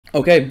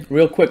Okay,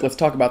 real quick, let's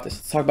talk about this.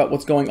 Let's talk about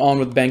what's going on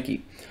with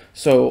BenQi.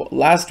 So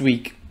last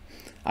week,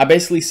 I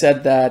basically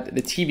said that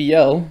the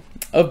TVL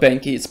of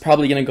BenQi is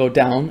probably going to go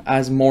down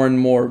as more and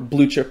more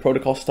blue chip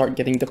protocols start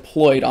getting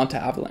deployed onto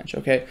Avalanche.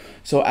 Okay,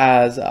 so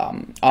as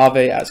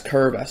Aave, as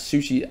Curve, as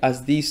Sushi,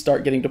 as these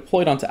start getting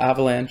deployed onto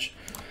Avalanche,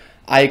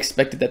 I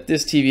expected that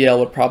this TVL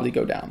would probably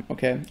go down.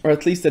 Okay, or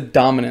at least the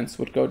dominance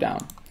would go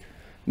down.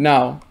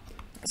 Now,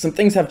 some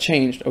things have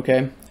changed.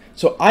 Okay.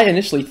 So I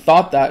initially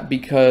thought that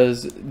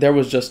because there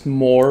was just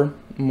more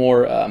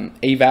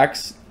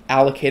AVAX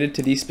allocated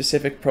to these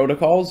specific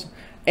protocols,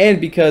 and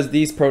because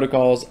these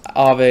protocols,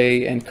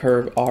 Aave and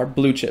Curve, are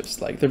blue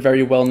chips, like they're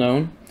very well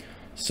known.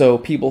 So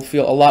people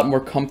feel a lot more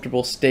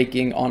comfortable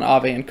staking on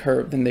Aave and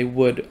Curve than they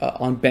would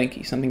on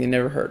BenQi, something they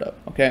never heard of.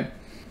 Okay.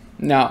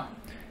 Now,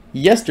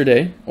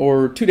 yesterday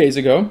or 2 days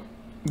ago,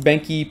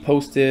 BenQi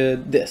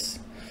posted this.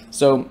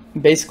 So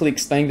basically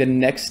explaining the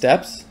next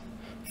steps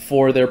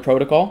for their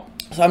protocol.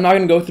 So I'm not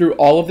going to go through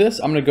all of this.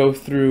 I'm going to go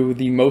through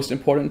the most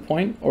important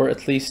point, or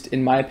at least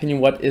in my opinion,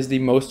 what is the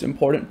most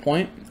important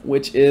point,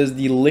 which is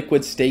the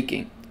liquid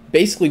staking.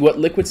 Basically what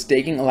liquid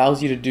staking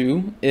allows you to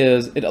do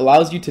is it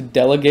allows you to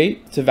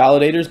delegate to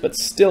validators, but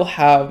still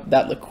have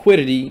that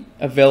liquidity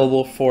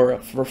available for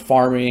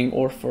farming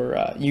or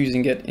for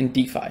using it in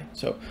DeFi.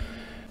 So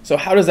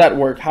how does that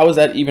work? How is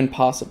that even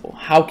possible?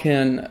 How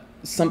can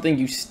something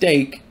you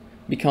stake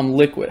become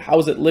liquid? How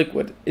is it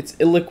liquid? It's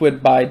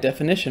illiquid by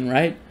definition,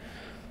 right?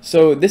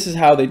 So this is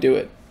how they do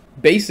it.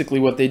 Basically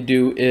what they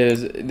do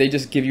is they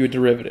just give you a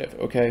derivative,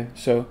 okay?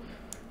 So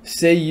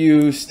say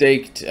you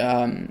staked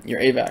your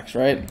AVAX,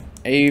 right?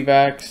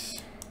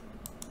 AVAX,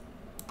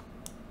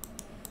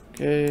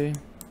 okay.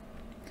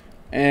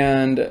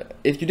 And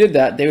if you did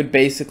that, they would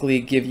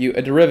basically give you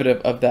a derivative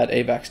of that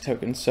AVAX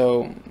token.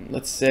 So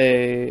let's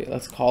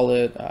call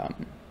it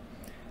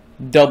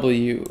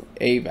W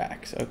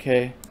AVAX,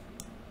 okay?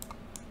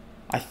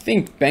 I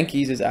think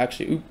BenQi's is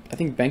actually,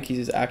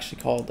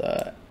 called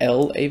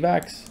L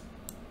AVAX.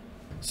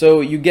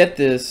 So you get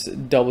this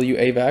W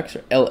AVAX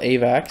or L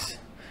AVAX,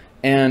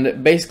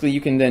 and basically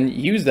you can then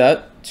use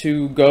that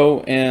to go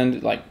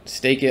and like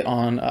stake it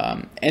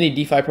on any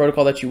DeFi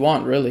protocol that you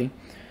want, really.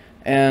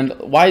 And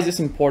why is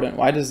this important?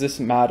 Why does this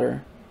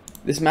matter?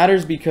 This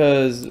matters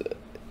because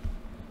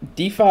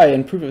DeFi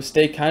and proof of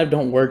stake kind of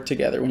don't work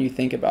together when you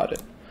think about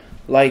it.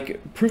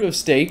 Like proof of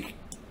stake,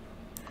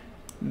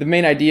 the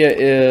main idea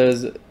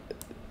is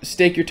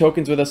stake your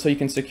tokens with us so you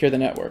can secure the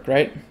network,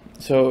 right?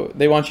 So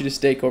they want you to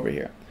stake over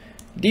here.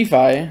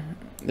 DeFi,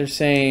 they're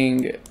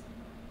saying,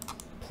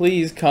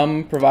 please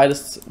come provide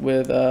us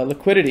with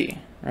liquidity,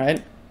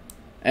 right?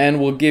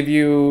 And we'll give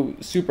you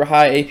super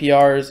high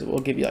APRs. We'll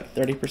give you like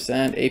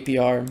 30%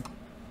 APR,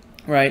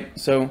 right?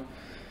 So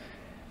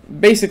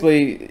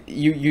basically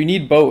you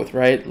need both,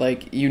 right?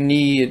 Like you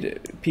need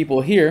people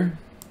here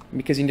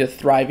because you need a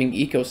thriving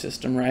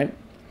ecosystem, right?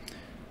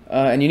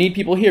 And you need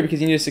people here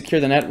because you need to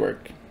secure the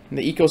network.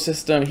 The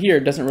ecosystem here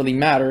doesn't really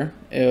matter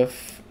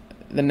if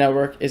the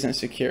network isn't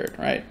secured,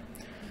 right?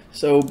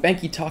 So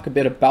BenQi talk a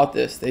bit about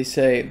this. They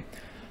say,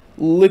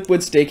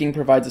 liquid staking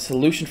provides a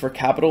solution for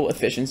capital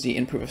efficiency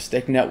in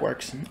proof-of-stake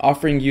networks,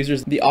 offering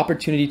users the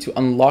opportunity to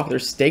unlock their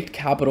staked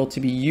capital to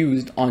be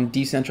used on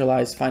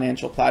decentralized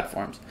financial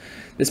platforms.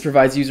 This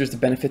provides users the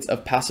benefits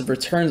of passive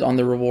returns on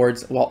their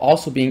rewards while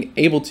also being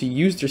able to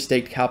use their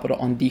staked capital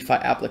on DeFi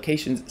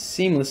applications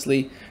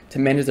seamlessly to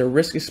manage their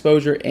risk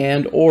exposure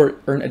and or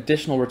earn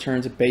additional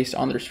returns based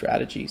on their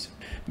strategies.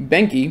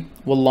 BenQi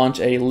will launch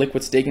a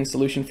liquid staking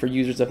solution for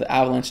users of the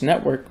Avalanche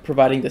network,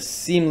 providing the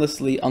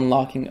seamlessly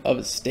unlocking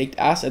of staked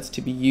assets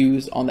to be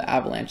used on the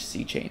Avalanche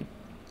C chain.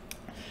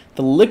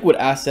 The liquid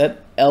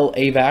asset,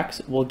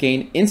 AVAX, will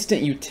gain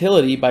instant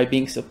utility by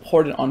being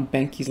supported on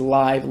BenQi's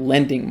live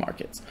lending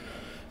markets.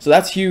 So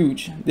that's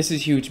huge. This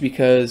is huge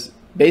because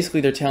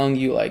basically they're telling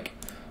you like,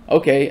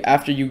 okay,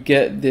 after you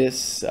get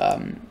this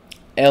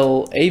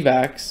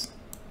AVAX,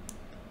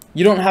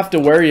 you don't have to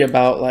worry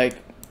about like,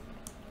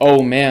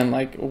 oh man,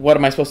 like what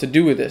am I supposed to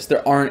do with this?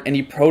 There aren't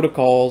any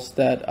protocols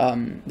that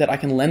that I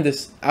can lend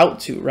this out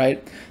to,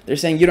 right? They're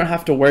saying you don't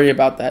have to worry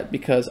about that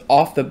because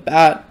off the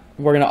bat,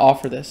 we're gonna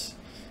offer this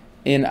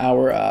in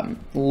our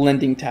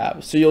lending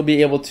tab. So you'll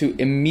be able to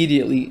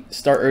immediately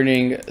start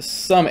earning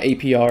some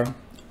APR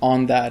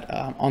on that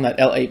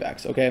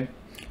AVAX, okay?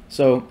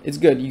 So it's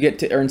good. You get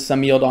to earn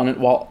some yield on it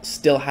while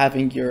still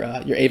having your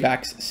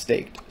AVAX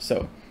staked.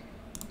 So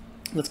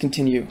let's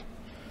continue.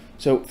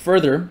 So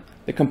further,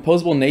 the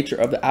composable nature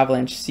of the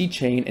Avalanche C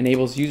chain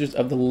enables users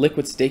of the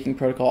liquid staking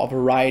protocol a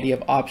variety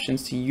of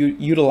options to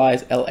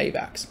utilize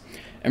AVAX,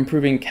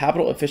 improving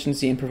capital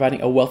efficiency and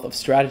providing a wealth of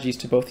strategies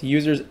to both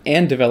users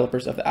and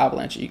developers of the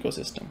Avalanche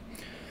ecosystem.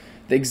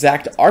 The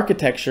exact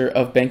architecture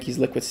of BenQi's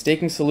liquid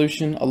staking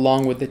solution,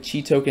 along with the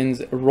Chi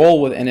token's role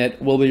within it,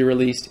 will be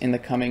released in the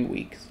coming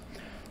weeks.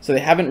 So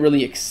they haven't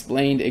really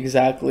explained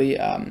exactly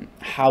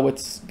how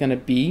it's going to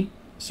be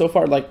so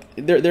far. Like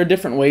there are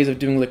different ways of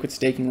doing liquid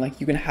staking. Like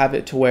you can have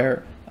it to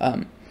where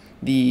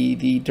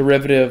the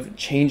derivative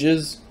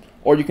changes,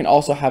 or you can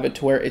also have it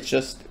to where it's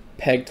just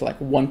pegged to like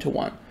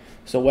 1-to-1.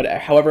 So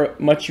however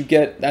much you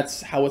get,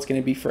 that's how it's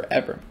going to be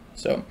forever.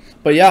 So,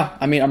 but yeah,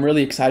 I mean, I'm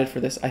really excited for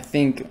this. I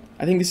think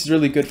this is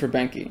really good for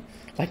BenQi.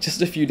 Like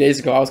just a few days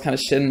ago, I was kind of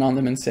shitting on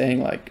them and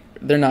saying like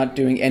they're not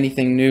doing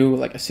anything new.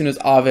 Like as soon as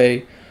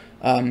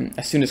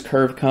as soon as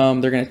Curve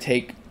come, they're going to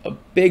take a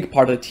big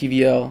part of the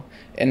TVL.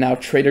 And now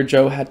Trader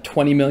Joe had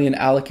 20 million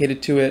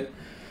allocated to it.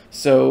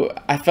 So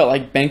I felt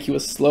like BenQi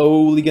was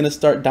slowly going to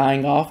start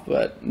dying off,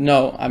 but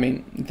no, I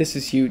mean, this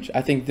is huge.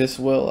 I think this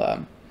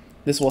will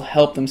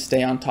help them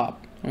stay on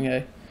top.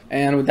 Okay.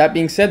 And with that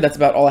being said, that's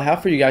about all I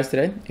have for you guys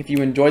today. If you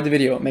enjoyed the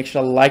video, make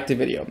sure to like the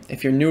video.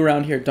 If you're new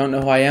around here, don't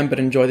know who I am, but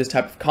enjoy this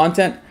type of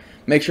content,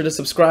 make sure to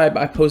subscribe.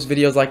 I post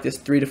videos like this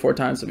 3 to 4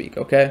 times a week,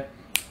 okay?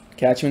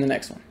 Catch you in the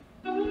next one.